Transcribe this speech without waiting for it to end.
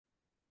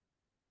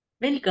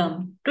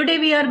Welcome. Today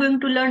we are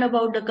going to learn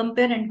about the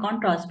compare and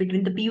contrast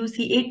between the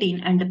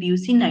pUC18 and the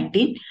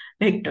pUC19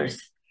 vectors.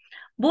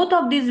 Both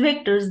of these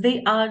vectors,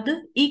 they are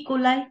the E.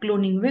 coli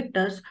cloning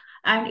vectors,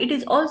 and it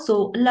is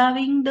also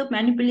allowing the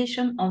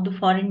manipulation of the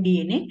foreign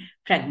DNA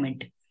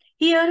fragment.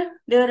 Here,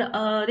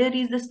 there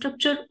is the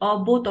structure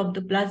of both of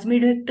the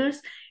plasmid vectors.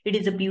 It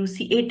is a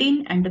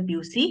pUC18 and a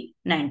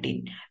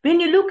pUC19.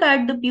 When you look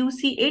at the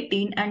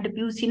pUC18 and the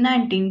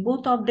pUC19,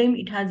 both of them,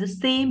 it has the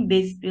same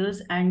base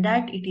pairs, and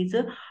that it is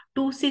a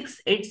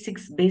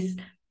 2686 base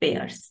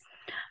pairs.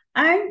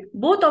 And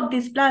both of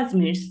these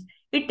plasmids,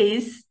 it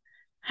is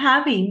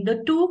having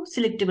the two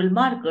selectable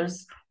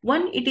markers.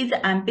 One, it is the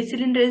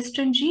ampicillin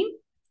resistant gene,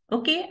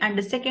 okay, and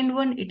the second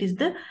one, it is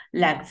the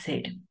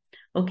LAGZ,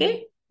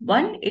 okay.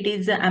 One, it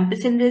is the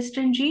ampicillin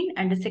resistant gene,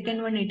 and the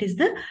second one, it is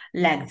the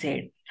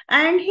LAGZ.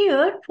 And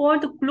here for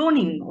the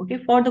cloning, okay,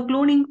 for the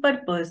cloning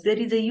purpose, there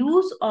is a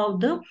use of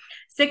the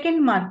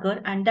second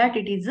marker, and that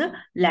it is a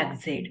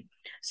LAGZ.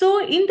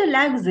 So in the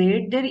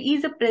LAGZ, there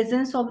is a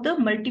presence of the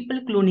multiple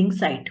cloning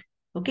site.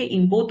 Okay,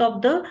 in both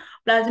of the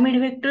plasmid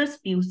vectors,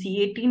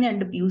 pUC18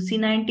 and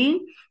pUC19,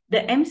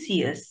 the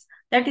MCS,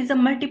 that is a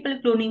multiple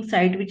cloning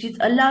site, which is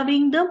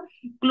allowing the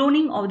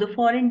cloning of the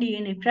foreign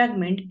DNA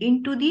fragment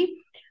into the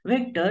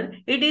vector.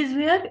 It is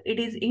where it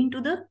is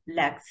into the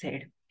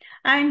LAGZ.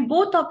 And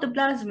both of the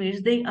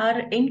plasmids, they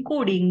are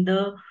encoding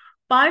the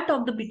part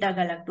of the beta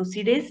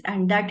galactosidase,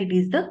 and that it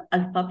is the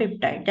alpha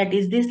peptide. That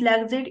is this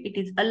LAGZ, it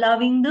is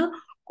allowing the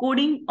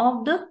coding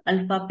of the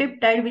alpha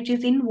peptide, which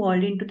is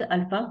involved into the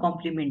alpha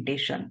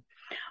complementation.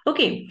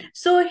 Okay,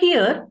 so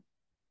here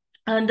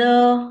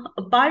the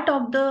part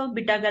of the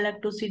beta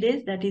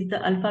galactosidase, that is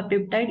the alpha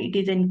peptide, it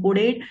is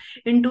encoded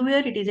into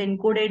where it is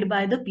encoded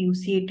by the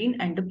pUC18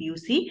 and the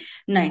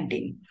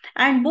pUC19.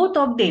 And both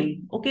of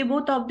them, okay,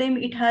 both of them,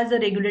 it has the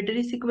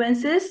regulatory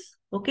sequences.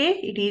 Okay,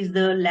 it is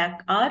the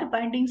LAC-R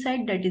binding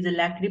site, that is a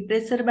LAC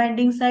repressor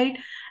binding site,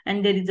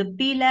 and there is a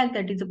PLAC,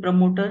 that is a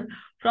promoter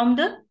from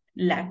the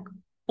LAC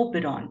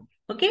operon.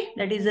 Okay,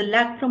 that is a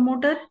LAC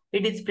promoter,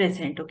 it is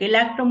present. Okay,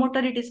 LAC promoter,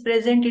 it is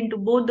present into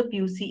both the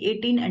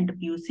pUC18 and the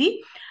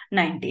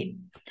pUC19.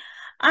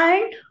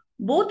 And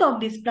both of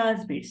these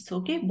plasmids,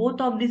 okay,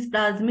 both of these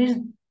plasmids,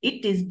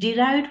 it is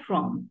derived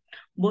from,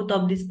 both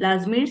of these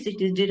plasmids, it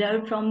is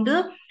derived from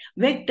the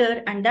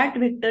vector, and that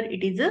vector,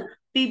 it is a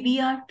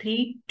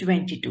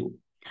PBR322.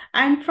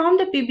 And from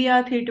the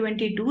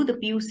PBR322, the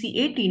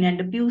pUC18 and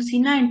the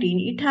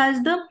pUC19, it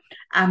has the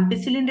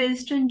ampicillin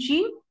resistant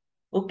gene,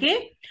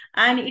 okay,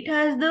 and it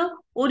has the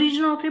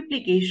origin of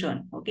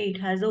replication. Okay, it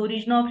has the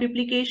origin of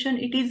replication.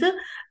 It is a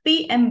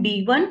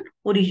PMB1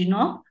 origin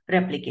of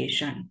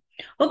replication.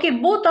 Okay,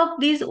 both of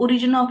these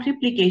origin of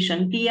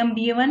replication,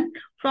 PMB1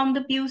 from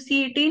the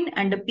pUC18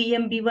 and the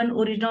PMB1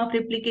 origin of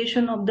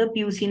replication of the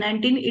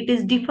pUC19, it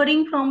is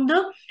differing from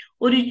the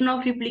origin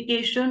of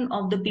replication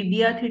of the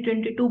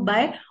PBR322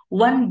 by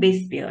one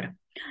base pair.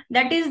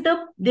 That is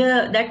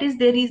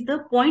there is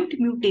the point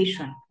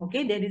mutation.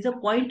 Okay, there is a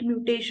point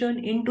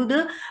mutation into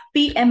the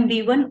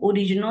PMB1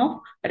 origin of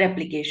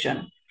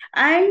replication,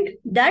 and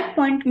that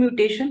point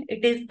mutation,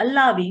 it is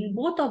allowing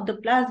both of the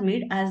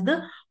plasmid as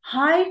the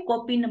high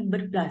copy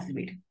number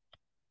plasmid.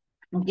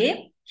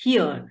 Okay,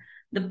 here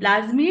the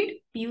plasmid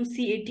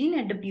pUC18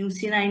 and the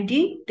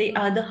pUC19, they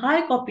are the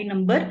high copy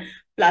number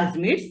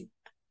plasmids,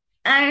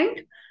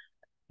 and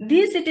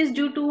this it is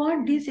due to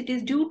what? This it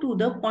is due to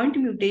the point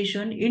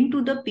mutation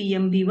into the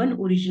PMB1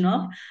 origin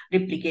of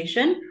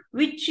replication,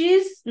 which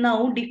is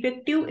now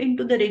defective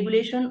into the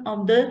regulation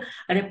of the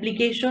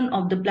replication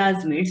of the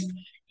plasmids.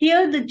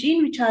 Here the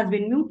gene which has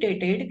been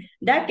mutated,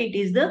 that it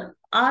is the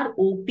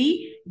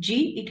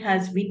ROPG, it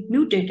has been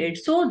mutated,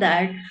 so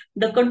that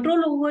the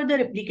control over the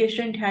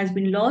replication has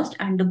been lost,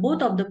 and the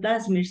both of the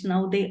plasmids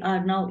now, they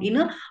are now in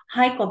a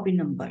high copy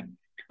number.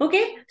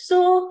 Okay,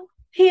 so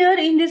here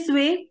in this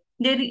way,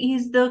 there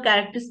is the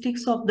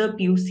characteristics of the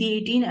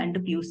pUC18 and the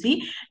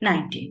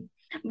pUC19.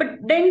 But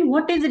then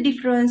what is the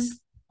difference?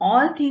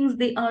 All things,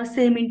 they are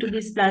same into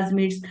these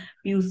plasmids.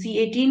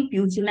 pUC18,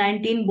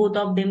 pUC19, both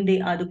of them,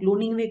 they are the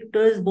cloning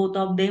vectors. Both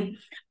of them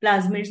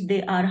plasmids,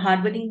 they are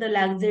harboring the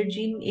LAGZ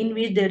gene, in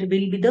which there will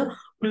be the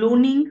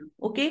cloning.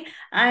 Okay,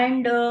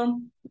 and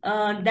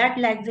that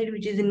LAGZ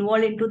which is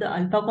involved into the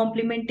alpha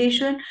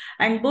complementation,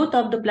 and both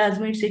of the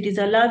plasmids, it is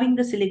allowing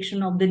the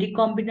selection of the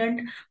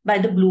recombinant by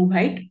the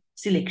blue-white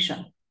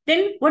selection.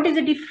 Then what is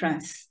the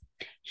difference?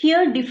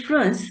 Here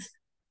difference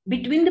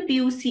between the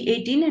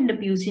pUC18 and the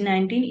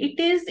pUC19, it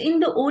is in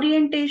the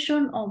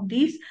orientation of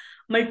these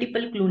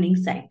multiple cloning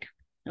site.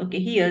 Okay,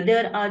 here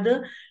there are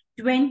the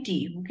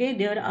 20, okay,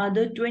 there are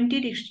the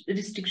 20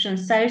 restriction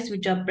sites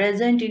which are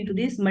present into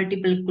this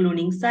multiple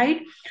cloning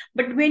site.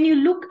 But when you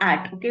look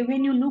at, okay,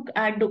 when you look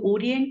at the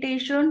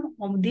orientation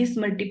of this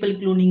multiple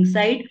cloning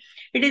site,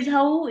 it is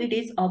how it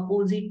is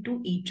opposite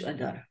to each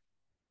other.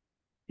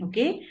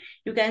 Okay,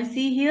 you can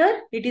see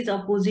here it is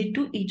opposite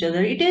to each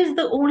other. It is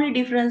the only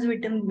difference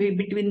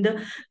between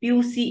the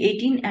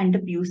pUC18 and the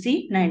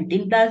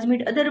pUC19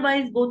 plasmid.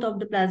 Otherwise, both of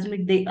the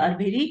plasmid, they are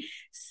very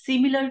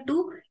similar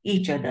to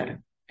each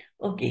other.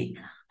 Okay,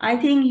 I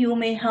think you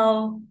may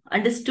have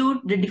understood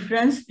the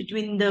difference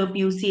between the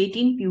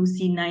pUC18,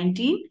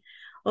 pUC19.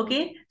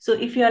 Okay, so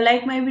if you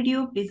like my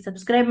video, please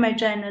subscribe my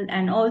channel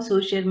and also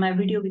share my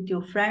video with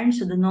your friends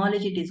so the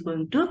knowledge it is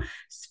going to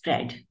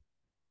spread.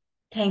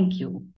 Thank you.